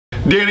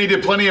Danny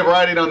did plenty of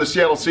writing on the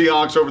Seattle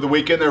Seahawks over the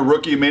weekend, their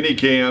rookie mini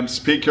camps.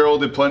 Pete Carroll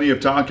did plenty of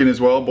talking as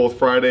well, both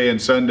Friday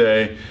and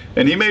Sunday.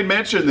 And he made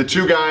mention the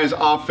two guys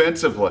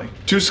offensively.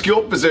 Two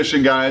skilled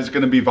position guys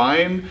going to be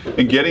vying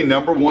and getting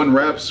 #1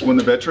 reps when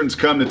the veterans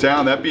come to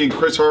town, that being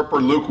Chris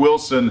Harper, Luke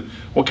Wilson.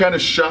 What kind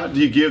of shot do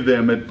you give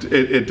them at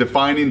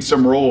defining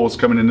some roles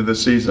coming into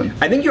this season?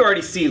 I think you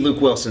already see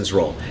Luke Wilson's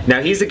role.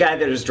 Now, he's a guy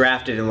that was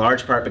drafted in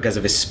large part because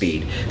of his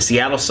speed.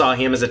 Seattle saw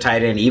him as a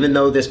tight end, even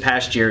though this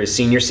past year, his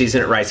senior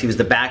season at Rice, he was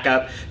the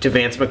backup to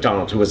Vance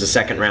McDonald, who was a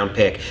second-round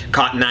pick,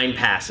 caught 9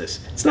 passes.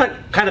 It's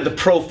not kind of the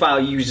profile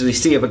you usually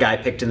see of a guy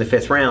picked in the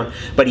 5th round,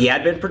 but he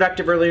had been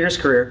productive early in his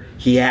career.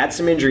 He had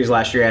some injuries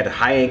last year. He had a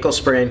high ankle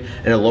sprain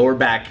and a lower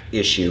back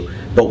issue.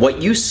 But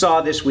what you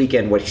saw this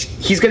weekend,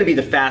 he's going to be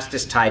the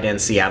fastest tight end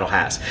Seattle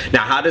has.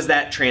 Now, how does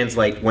that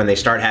translate when they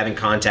start having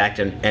contact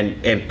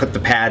and put the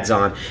pads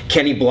on?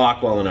 Can he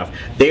block well enough?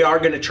 They are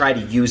going to try to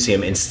use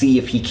him and see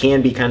if he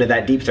can be kind of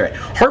that deep threat.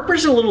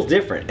 Harper's a little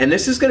different, and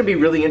this is going to be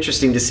really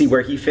interesting to see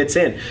where he fits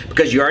in,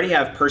 because you already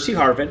have Percy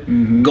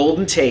Harvin,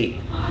 Golden Tate,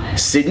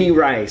 Sidney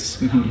Rice,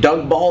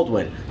 Doug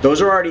Baldwin.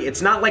 Those are already,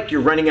 it's not like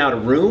you're running out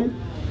of room,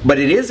 but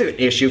it is an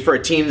issue for a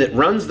team that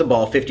runs the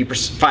ball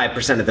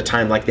 55% of the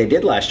time like they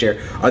did last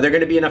year. Are there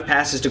going to be enough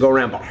passes to go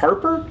around? But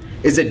Harper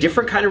is a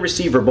different kind of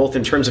receiver, both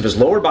in terms of his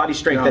lower body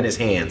strength and his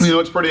hands. You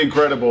know, it's pretty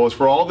incredible. Is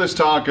for all this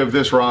talk of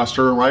this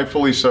roster, and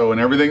rightfully so, and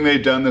everything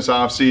they've done this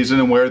offseason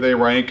and where they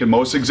rank, and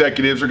most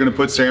executives are going to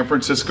put San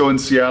Francisco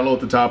and Seattle at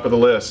the top of the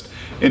list.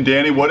 And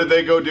Danny, what did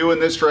they go do in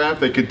this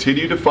draft? They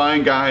continue to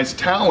find guys,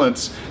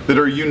 talents that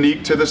are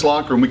unique to this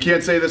locker room. We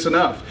can't say this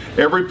enough.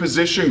 Every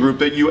position group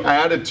that you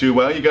added to,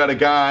 well, you got a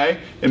guy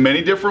in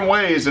many different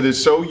ways that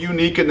is so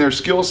unique in their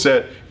skill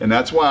set, and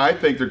that's why I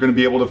think they're going to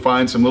be able to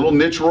find some little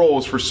niche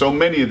roles for so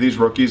many of these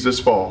rookies this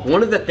fall.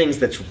 One of the things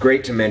that's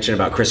great to mention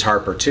about Chris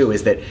Harper, too,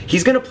 is that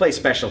he's going to play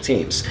special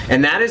teams.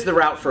 And that is the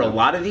route for a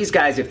lot of these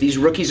guys. If these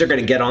rookies are going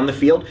to get on the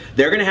field,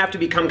 they're going to have to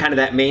become kind of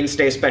that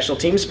mainstay special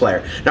teams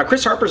player. Now,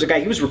 Chris Harper's a guy,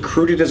 he was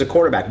recruited as a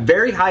quarterback.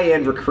 Very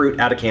high-end recruit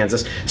out of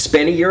Kansas.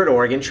 Spent a year at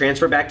Oregon,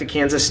 transferred back to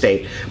Kansas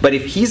State. But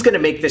if he's going to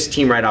make this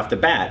team right off the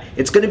bat,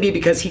 it's going to be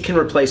because he can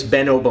replace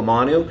Ben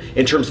Obamanu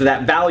in terms of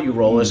that value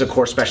role as a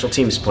core special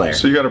teams player.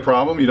 So you got a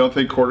problem? You don't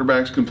think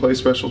quarterbacks can play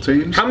special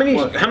teams? How many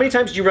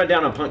times did you run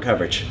down on punt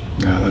coverage?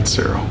 Yeah, that's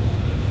 0.